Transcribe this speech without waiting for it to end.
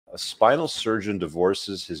A spinal surgeon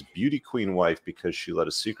divorces his beauty queen wife because she led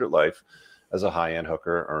a secret life as a high-end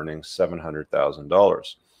hooker, earning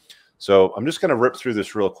 $700,000. So I'm just going to rip through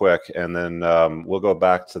this real quick, and then we'll go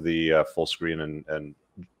back to the full screen, and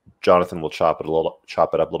Jonathan will chop it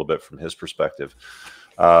up a little bit from his perspective.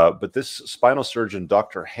 But this spinal surgeon,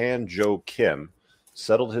 Dr. Han Jo Kim,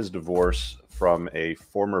 settled his divorce from a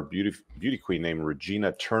former beauty queen named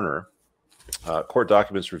Regina Turner. Court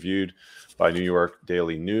documents reviewed by New York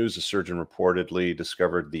Daily News, the surgeon reportedly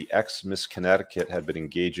discovered the ex-Miss Connecticut had been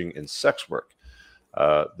engaging in sex work.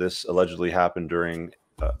 This allegedly happened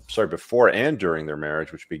before and during their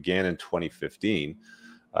marriage, which began in 2015.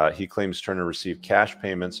 He claims Turner received cash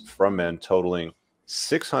payments from men totaling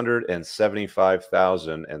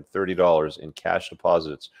 $675,030 in cash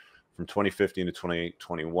deposits from 2015 to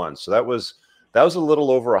 2021. So that was a little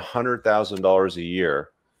over $100,000 a year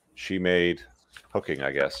she made hooking,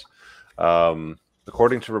 I guess.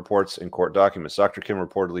 According to reports in court documents, Dr. Kim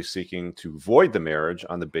reportedly seeking to void the marriage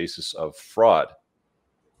on the basis of fraud.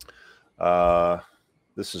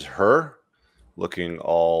 This is her looking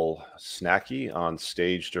all snacky on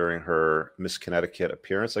stage during her Miss Connecticut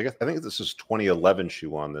appearance. I think this is 2011 she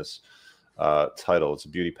won this title. It's a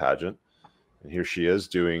beauty pageant, and here she is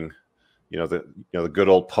doing, the good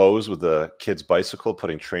old pose with the kid's bicycle,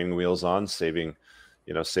 putting training wheels on, saving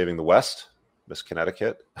the West, Miss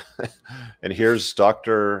Connecticut. And here's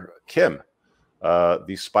Dr. Kim,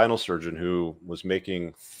 the spinal surgeon who was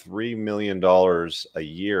making $3 million a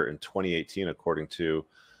year in 2018, according to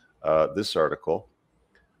this article.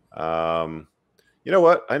 You know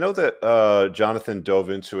what? I know that Jonathan dove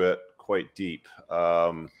into it quite deep.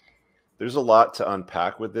 There's a lot to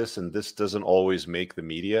unpack with this, and this doesn't always make the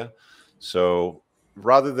media. So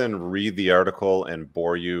rather than read the article and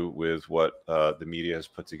bore you with what the media has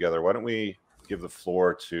put together, why don't we give the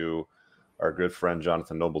floor to our good friend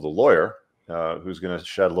Jonathan Noble, the lawyer, who's going to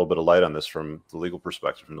shed a little bit of light on this from the legal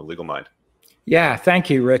perspective, from the legal mind. Yeah,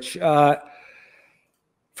 thank you, Rich.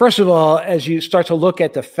 First of all, as you start to look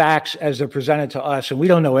at the facts as they're presented to us, and we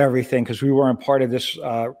don't know everything because we weren't part of this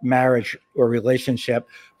marriage or relationship,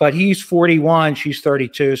 but he's 41, she's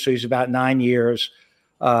 32, so he's about 9 years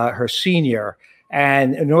her senior.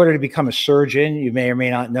 And in order to become a surgeon, you may or may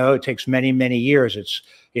not know, it takes many, many years. It's,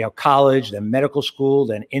 college, then medical school,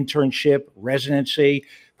 then internship, residency,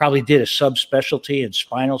 probably did a subspecialty in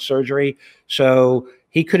spinal surgery. So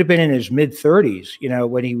he could have been in his mid-30s,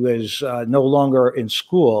 when he was no longer in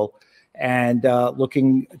school and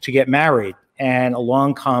looking to get married. And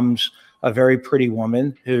along comes a very pretty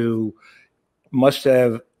woman who must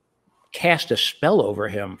have cast a spell over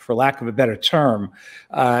him, for lack of a better term,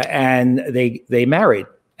 and they married.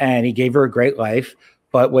 And he gave her a great life.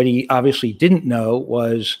 But what he obviously didn't know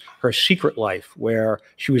was her secret life, where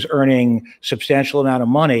she was earning substantial amount of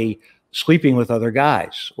money sleeping with other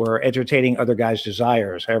guys or entertaining other guys'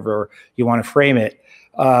 desires, however you want to frame it.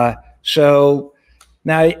 So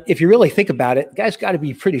now, if you really think about it, the guy's got to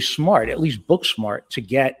be pretty smart, at least book smart, to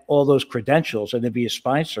get all those credentials and to be a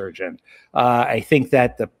spine surgeon. I think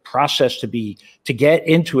that the process to get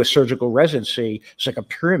into a surgical residency is like a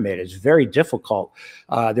pyramid. It's very difficult.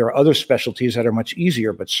 There are other specialties that are much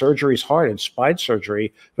easier, but surgery is hard, and spine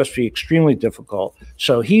surgery must be extremely difficult.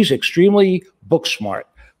 So he's extremely book smart.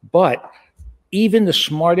 But even the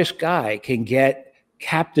smartest guy can get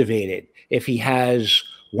captivated if he has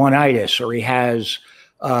one-itis, or he has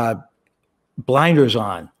blinders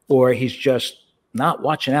on, or he's just not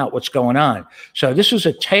watching out what's going on. So this is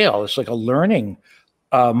a tale. It's like a learning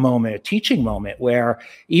moment, a teaching moment, where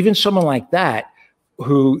even someone like that,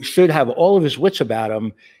 who should have all of his wits about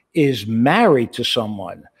him, is married to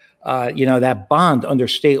someone, that bond under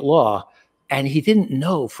state law, and he didn't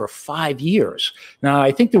know for 5 years. Now,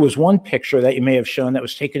 I think there was one picture that you may have shown that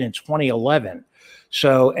was taken in 2011.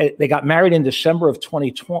 So they got married in December of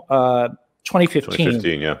 2015.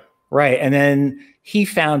 2015, yeah. Right. And then he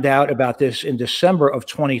found out about this in December of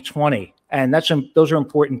 2020. And those are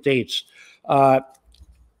important dates.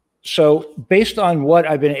 So based on what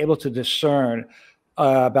I've been able to discern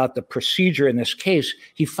about the procedure in this case,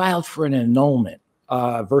 he filed for an annulment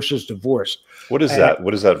versus divorce. What is that?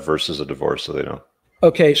 What is that versus a divorce, so they know?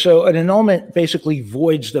 Okay, so an annulment basically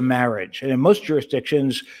voids the marriage. And in most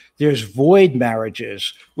jurisdictions, there's void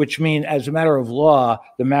marriages, which mean as a matter of law,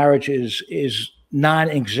 the marriage is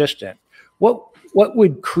non-existent. What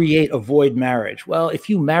would create a void marriage? Well, if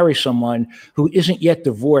you marry someone who isn't yet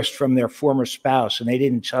divorced from their former spouse, and they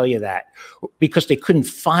didn't tell you that because they couldn't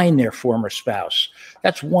find their former spouse,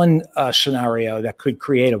 that's one scenario that could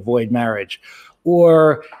create a void marriage.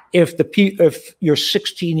 Or if you're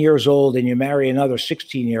 16 years old and you marry another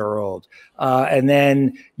 16-year-old, and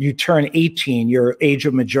then you turn 18, your age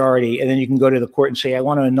of majority, and then you can go to the court and say, I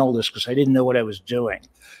want to annul this because I didn't know what I was doing.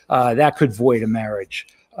 That could void a marriage.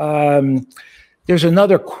 There's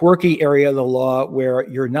another quirky area of the law where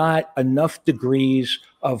you're not enough degrees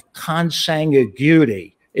of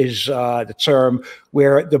consanguinity is the term,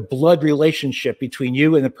 where the blood relationship between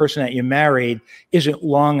you and the person that you married isn't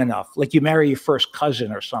long enough. Like you marry your first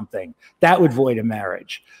cousin or something, that would void a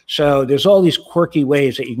marriage. So there's all these quirky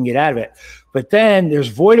ways that you can get out of it. But then there's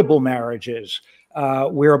voidable marriages,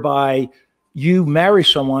 whereby you marry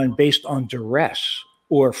someone based on duress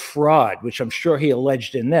or fraud, which I'm sure he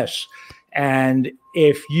alleged in this. And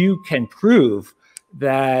if you can prove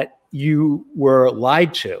that you were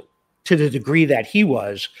lied to the degree that he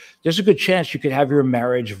was, there's a good chance you could have your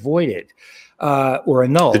marriage voided or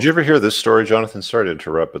annulled. Did you ever hear this story, Jonathan? Sorry to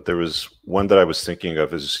interrupt, but there was one that I was thinking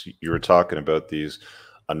of as you were talking about these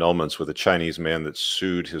annulments, with a Chinese man that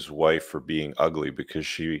sued his wife for being ugly because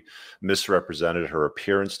she misrepresented her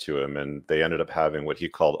appearance to him, and they ended up having what he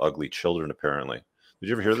called ugly children, apparently. Did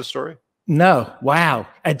you ever hear this story? No. Wow.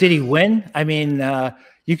 And did he win? I mean,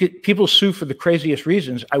 people sue for the craziest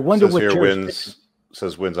reasons. I wonder what wins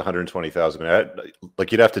 120,000. I mean,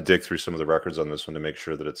 like you'd have to dig through some of the records on this one to make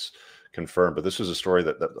sure that it's confirmed. But this was a story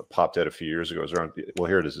that popped out a few years ago. It was around, well,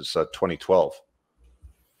 here it is. It's 2012.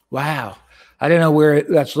 Wow. I don't know where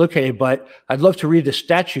that's located, but I'd love to read the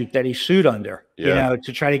statute that he sued under,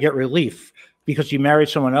 to try to get relief because he married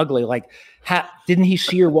someone ugly. Like, didn't he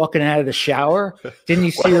see her walking out of the shower? Didn't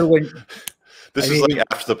he see her when... This is like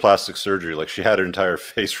after the plastic surgery. Like she had her entire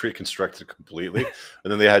face reconstructed completely,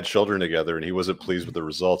 and then they had children together, and he wasn't pleased with the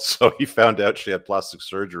results. So he found out she had plastic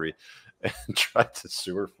surgery and tried to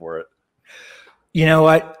sue her for it. You know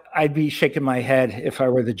what? I'd be shaking my head if I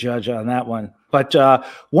were the judge on that one. But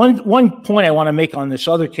one point I want to make on this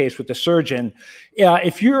other case with the surgeon,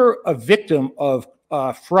 if you're a victim of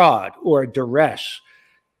fraud or duress,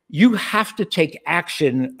 you have to take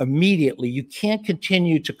action immediately. You can't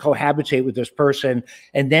continue to cohabitate with this person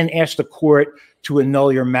and then ask the court to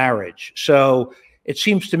annul your marriage. So it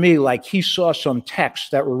seems to me like he saw some texts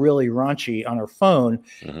that were really raunchy on her phone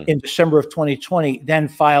in December of 2020, then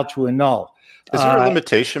filed to annul. Is there a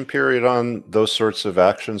limitation period on those sorts of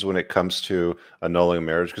actions when it comes to annulling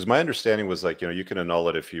marriage? Because my understanding was like, you can annul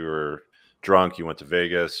it if you were drunk, you went to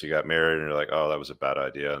Vegas, you got married, and you're like, oh, that was a bad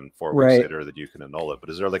idea. And 4 weeks later that you can annul it. But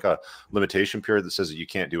is there like a limitation period that says that you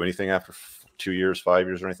can't do anything after 2 years, 5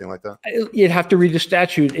 years, or anything like that? You'd have to read the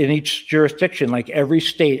statute in each jurisdiction. Like every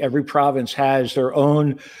state, every province has their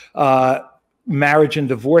own marriage and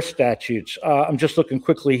divorce statutes. I'm just looking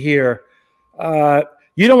quickly here.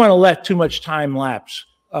 You don't want to let too much time lapse,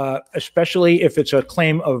 especially if it's a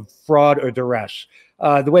claim of fraud or duress.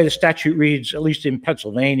 The way the statute reads, at least in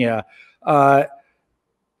Pennsylvania,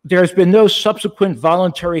 there's been no subsequent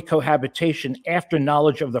voluntary cohabitation after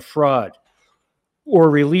knowledge of the fraud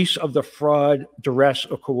or release of the fraud, duress,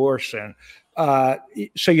 or coercion.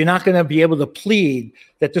 So you're not going to be able to plead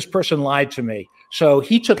that this person lied to me. So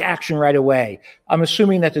he took action right away. I'm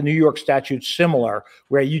assuming that the New York statute's similar,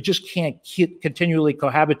 where you just can't continually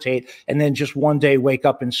cohabitate and then just one day wake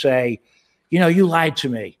up and say, you lied to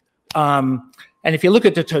me. And if you look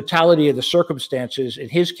at the totality of the circumstances, in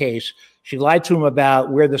his case, she lied to him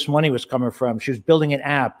about where this money was coming from. She was building an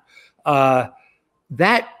app.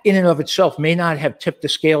 That in and of itself may not have tipped the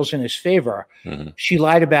scales in his favor. She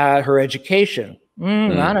lied about her education.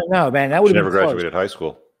 I don't know, man. That would have never graduated high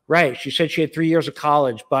school. Right. She said she had 3 years of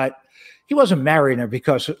college, but he wasn't marrying her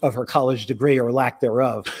because of her college degree or lack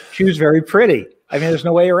thereof. She was very pretty. I mean, there's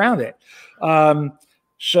no way around it.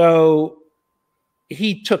 So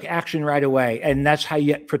he took action right away, and that's how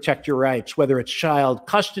you protect your rights, whether it's child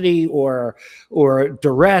custody or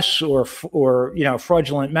duress or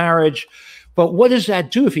fraudulent marriage. But what does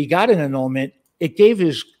that do if he got an annulment? It gave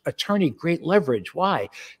his attorney great leverage. Why?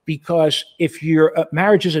 Because if your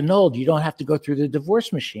marriage is annulled, you don't have to go through the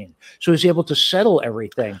divorce machine. So he's able to settle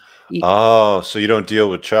everything. So you don't deal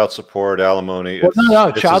with child support, alimony. Well, no,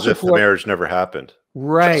 it's child as if support, the marriage never happened.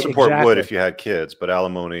 Right. Child support exactly. would if you had kids, but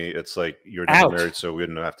alimony, it's like you're not married, so we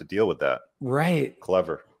didn't have to deal with that. Right.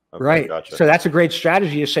 Clever. Okay, right. Gotcha. So that's a great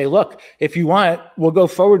strategy to say, look, if you want, we'll go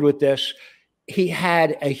forward with this. He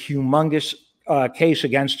had a humongous case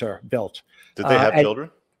against her built. Did they have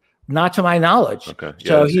children? Not to my knowledge. Okay. Yeah,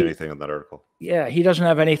 so I didn't see anything in that article. Yeah, he doesn't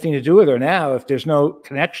have anything to do with her now. If there's no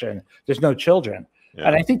connection, there's no children. Yeah.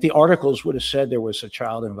 And I think the articles would have said there was a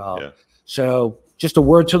child involved. Yeah. So just a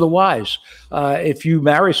word to the wise. If you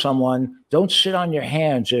marry someone, don't sit on your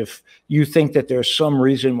hands if you think that there's some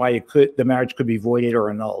reason why the marriage could be voided or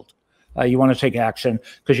annulled. You want to take action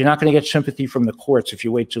because you're not going to get sympathy from the courts if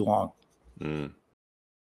you wait too long.